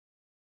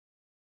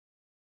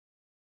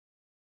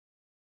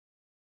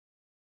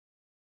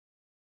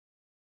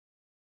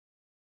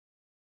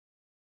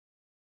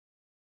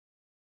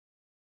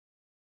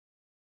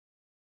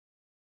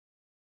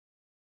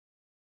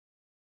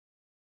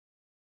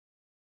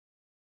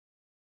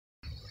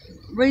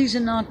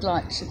reason I'd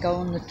like to go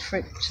on the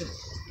trip to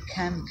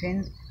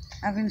camping,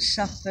 having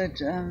suffered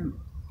a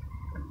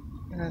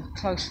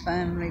close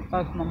family,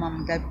 both my mum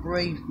and dad,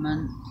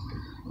 bereavement,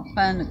 I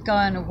found that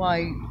going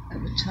away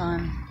at the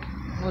time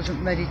I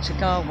wasn't ready to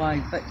go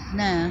away. But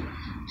now,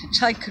 to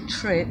take a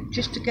trip,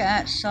 just to get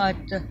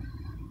outside the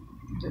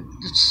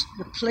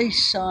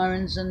police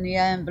sirens and the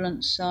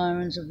ambulance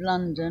sirens of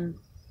London,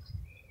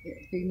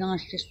 it'd be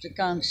nice just to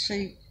go and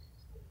see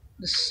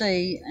the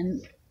sea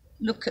and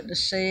look at the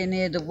sea and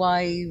hear the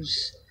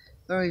waves,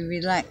 very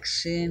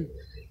relaxing,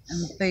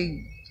 and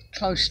be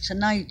close to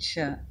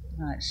nature,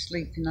 like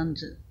sleeping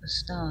under the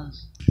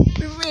stars.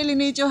 We really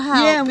need your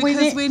help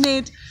because we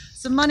need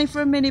some money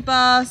for a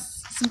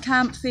minibus, some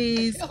camp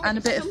fees and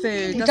a bit of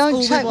food. We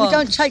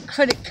don't take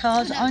credit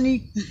cards,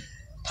 only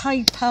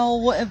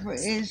PayPal, whatever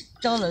it is,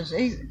 dollars,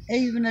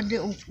 even a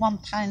little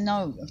 £1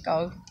 note will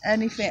go.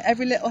 Anything,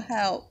 every little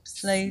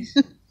helps. Please.